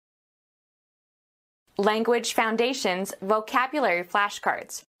Language Foundations Vocabulary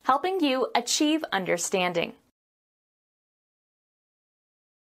Flashcards, helping you achieve understanding.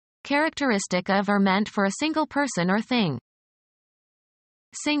 Characteristic of or meant for a single person or thing.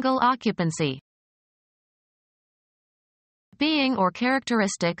 Single occupancy. Being or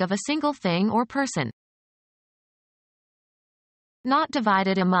characteristic of a single thing or person. Not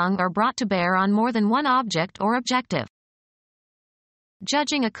divided among or brought to bear on more than one object or objective.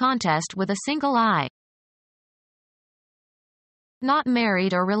 Judging a contest with a single eye. Not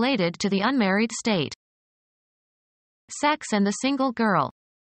married or related to the unmarried state. Sex and the single girl.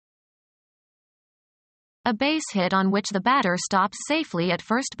 A base hit on which the batter stops safely at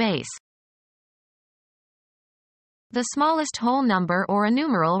first base. The smallest whole number or a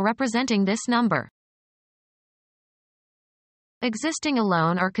numeral representing this number. Existing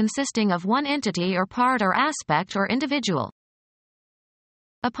alone or consisting of one entity or part or aspect or individual.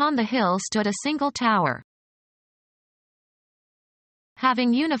 Upon the hill stood a single tower.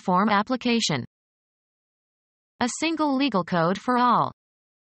 Having uniform application. A single legal code for all.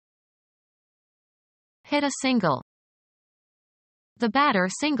 Hit a single. The batter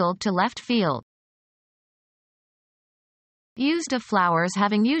singled to left field. Used of flowers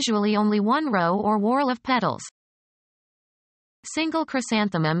having usually only one row or whorl of petals. Single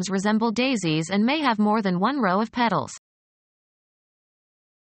chrysanthemums resemble daisies and may have more than one row of petals.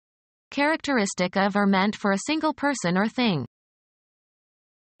 Characteristic of or meant for a single person or thing.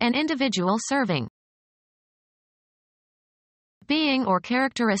 An individual serving. Being or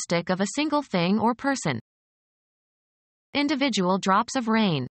characteristic of a single thing or person. Individual drops of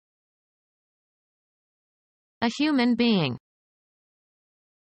rain. A human being.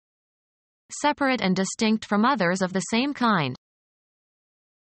 Separate and distinct from others of the same kind.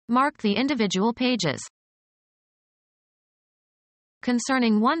 Mark the individual pages.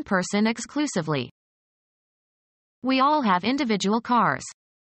 Concerning one person exclusively. We all have individual cars.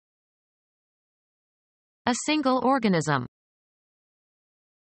 A single organism.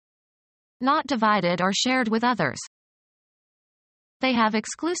 Not divided or shared with others. They have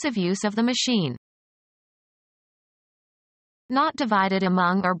exclusive use of the machine. Not divided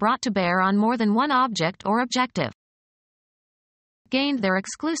among or brought to bear on more than one object or objective. Gained their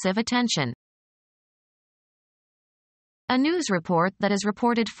exclusive attention. A news report that is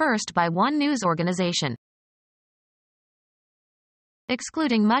reported first by one news organization.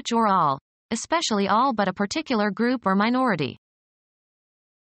 Excluding much or all, especially all but a particular group or minority.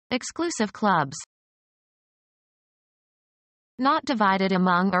 Exclusive clubs. Not divided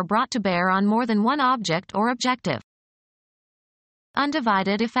among or brought to bear on more than one object or objective.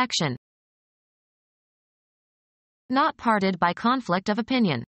 Undivided affection. Not parted by conflict of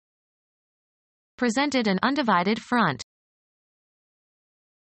opinion. Presented an undivided front.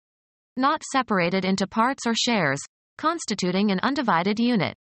 Not separated into parts or shares, constituting an undivided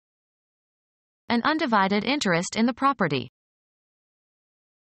unit. An undivided interest in the property.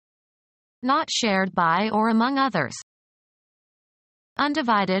 Not shared by or among others.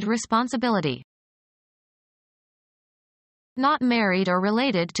 Undivided responsibility. Not married or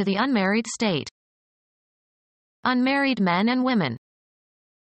related to the unmarried state. Unmarried men and women.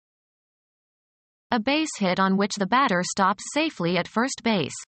 A base hit on which the batter stops safely at first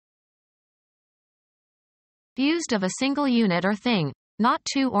base. Used of a single unit or thing, not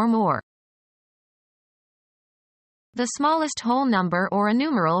two or more. The smallest whole number or a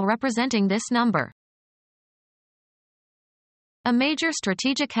numeral representing this number. A major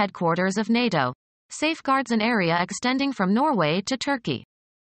strategic headquarters of NATO. Safeguards an area extending from Norway to Turkey.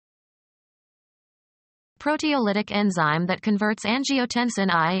 Proteolytic enzyme that converts angiotensin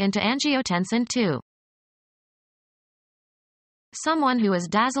I into angiotensin II. Someone who is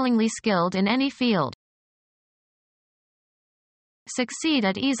dazzlingly skilled in any field. Succeed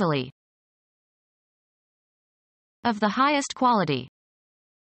at easily. Of the highest quality.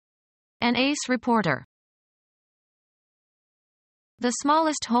 An ace reporter. The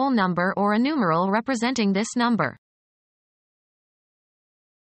smallest whole number or a numeral representing this number.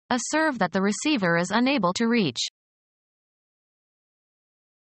 A serve that the receiver is unable to reach.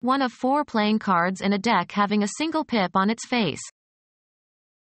 One of 4 playing cards in a deck having a single pip on its face.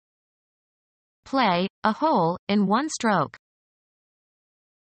 Play, a hole, in one stroke.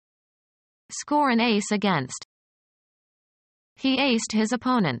 Score an ace against. He aced his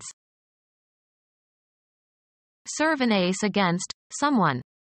opponents. Serve an ace against someone.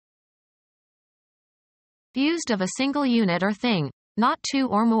 Used of a single unit or thing, not two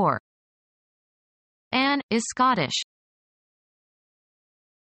or more. An is Scottish.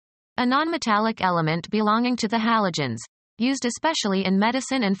 A nonmetallic element belonging to the halogens, used especially in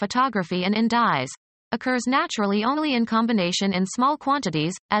medicine and photography and in dyes, occurs naturally only in combination in small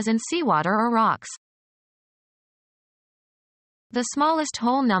quantities, as in seawater or rocks. The smallest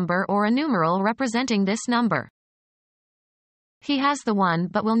whole number or a numeral representing this number. He has the 1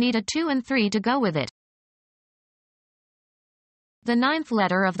 but will need a 2 and 3 to go with it. The 9th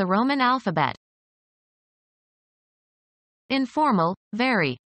letter of the Roman alphabet. Informal,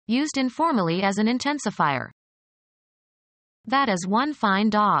 very. Used informally as an intensifier. That is one fine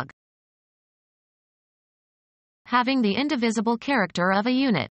dog. Having the indivisible character of a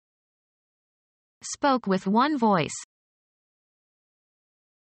unit. Spoke with one voice.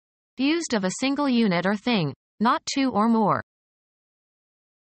 Used of a single unit or thing, not two or more.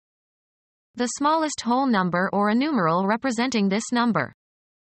 The smallest whole number or a numeral representing this number.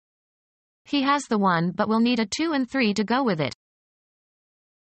 He has the 1 but will need a 2 and 3 to go with it.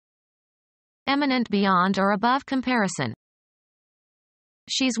 Eminent beyond or above comparison.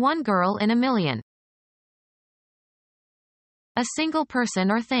 She's one girl in a million. A single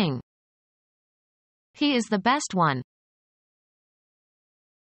person or thing. He is the best one.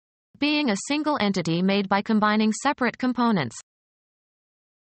 Being a single entity made by combining separate components.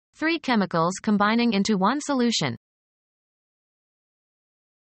 3 chemicals combining into one solution.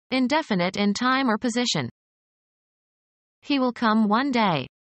 Indefinite in time or position. He will come one day.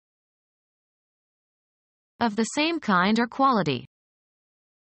 Of the same kind or quality.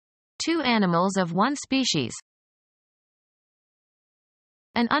 2 animals of one species.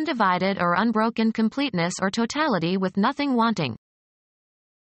 An undivided or unbroken completeness or totality with nothing wanting.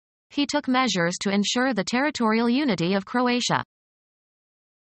 He took measures to ensure the territorial unity of Croatia.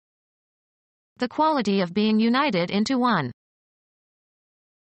 The quality of being united into one.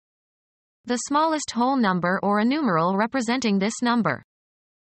 The smallest whole number or a numeral representing this number.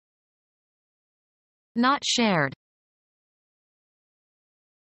 Not shared.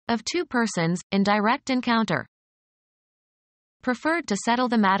 Of 2 persons, in direct encounter. Preferred to settle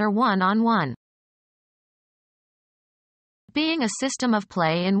the matter one-on-one. Being a system of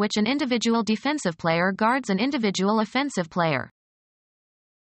play in which an individual defensive player guards an individual offensive player.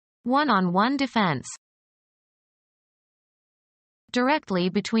 One-on-one defense. Directly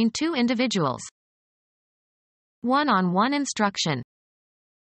between 2 individuals. One-on-one instruction.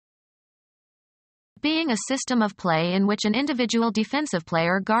 Being a system of play in which an individual defensive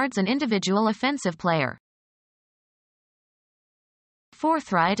player guards an individual offensive player.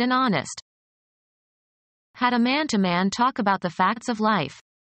 Forthright and honest. Had a man-to-man talk about the facts of life.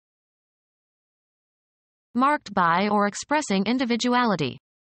 Marked by or expressing individuality.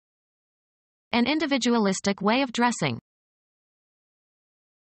 An individualistic way of dressing.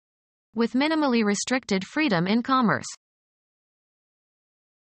 With minimally restricted freedom in commerce.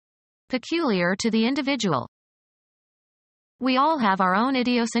 Peculiar to the individual. We all have our own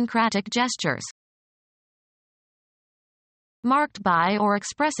idiosyncratic gestures. Marked by or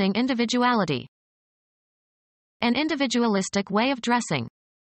expressing individuality. An individualistic way of dressing.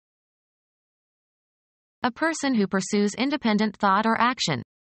 A person who pursues independent thought or action.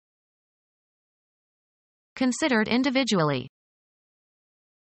 Considered individually.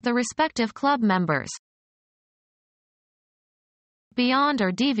 The respective club members. Beyond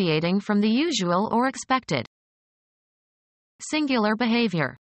or deviating from the usual or expected. Singular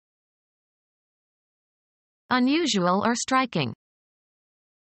behavior. Unusual or striking.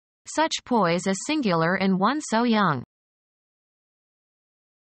 Such poise is singular in one so young.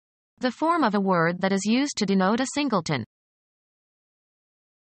 The form of a word that is used to denote a singleton.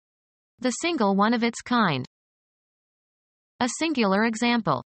 The single one of its kind. A singular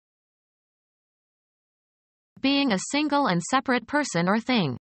example. Being a single and separate person or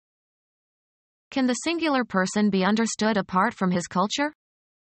thing. Can the singular person be understood apart from his culture?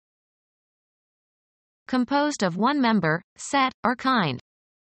 Composed of one member, set, or kind.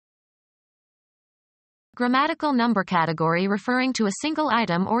 Grammatical number category referring to a single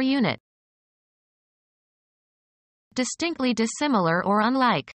item or unit. Distinctly dissimilar or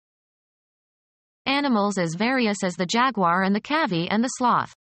unlike. Animals as various as the jaguar and the cavy and the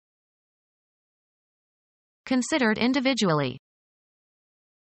sloth. Considered individually.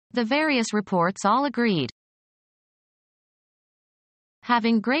 The various reports all agreed.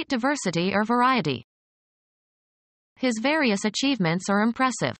 Having great diversity or variety. His various achievements are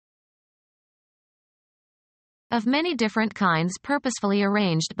impressive. Of many different kinds purposefully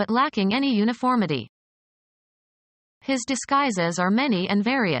arranged but lacking any uniformity. His disguises are many and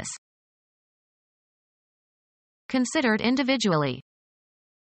various. Considered individually.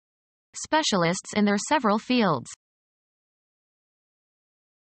 Specialists in their several fields.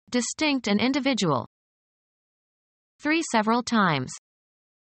 Distinct and individual. 3 several times.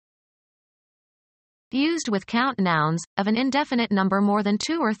 Used with count nouns, of an indefinite number more than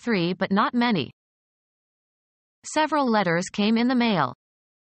 2 or 3 but not many. Several letters came in the mail.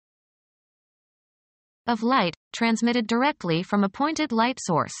 Of light, transmitted directly from a pointed light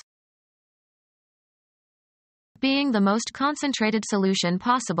source. Being the most concentrated solution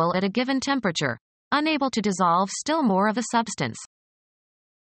possible at a given temperature, unable to dissolve still more of a substance.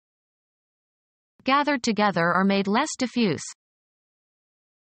 Gathered together or made less diffuse.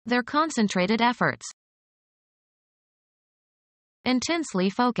 Their concentrated efforts.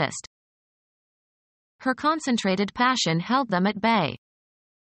 Intensely focused. Her concentrated passion held them at bay.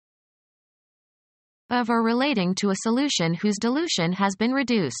 Of or relating to a solution whose dilution has been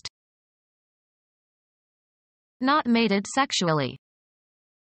reduced. Not mated sexually.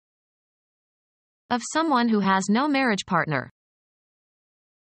 Of someone who has no marriage partner.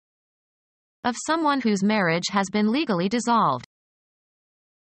 Of someone whose marriage has been legally dissolved.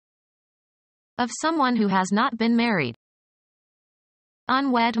 Of someone who has not been married.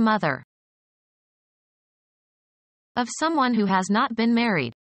 Unwed mother. Of someone who has not been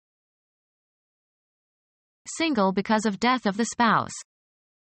married. Single because of death of the spouse.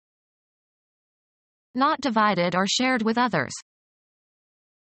 Not divided or shared with others.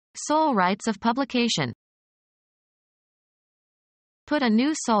 Sole rights of publication. Put a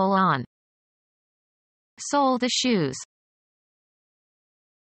new sole on. Sole the shoes.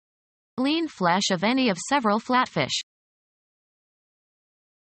 Lean flesh of any of several flatfish.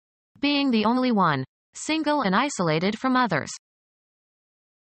 Being the only one, single and isolated from others.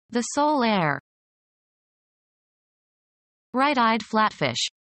 The sole heir. Right-eyed flatfish.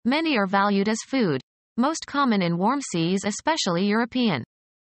 Many are valued as food, most common in warm seas, especially European.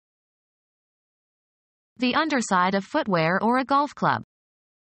 The underside of footwear or a golf club.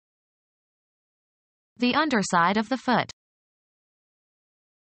 The underside of the foot.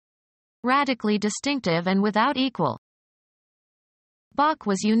 Radically distinctive and without equal. Bach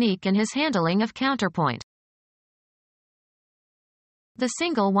was unique in his handling of counterpoint. The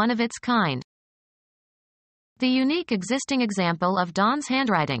single one of its kind. The unique existing example of Don's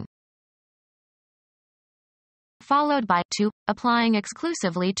handwriting. Followed by to, applying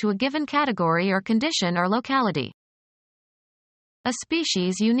exclusively to a given category or condition or locality. A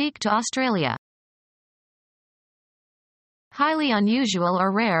species unique to Australia. Highly unusual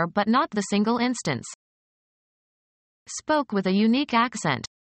or rare but not the single instance. Spoke with a unique accent.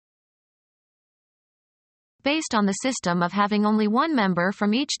 Based on the system of having only one member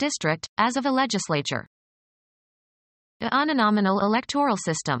from each district, as of a legislature. A uninominal electoral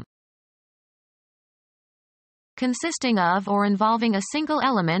system. Consisting of or involving a single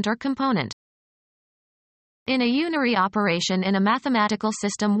element or component. In a unary operation in a mathematical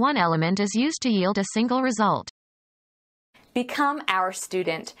system, one element is used to yield a single result. Become our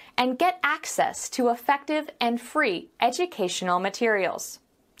student and get access to effective and free educational materials.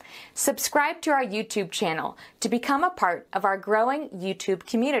 Subscribe to our YouTube channel to become a part of our growing YouTube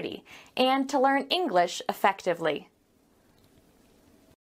community and to learn English effectively.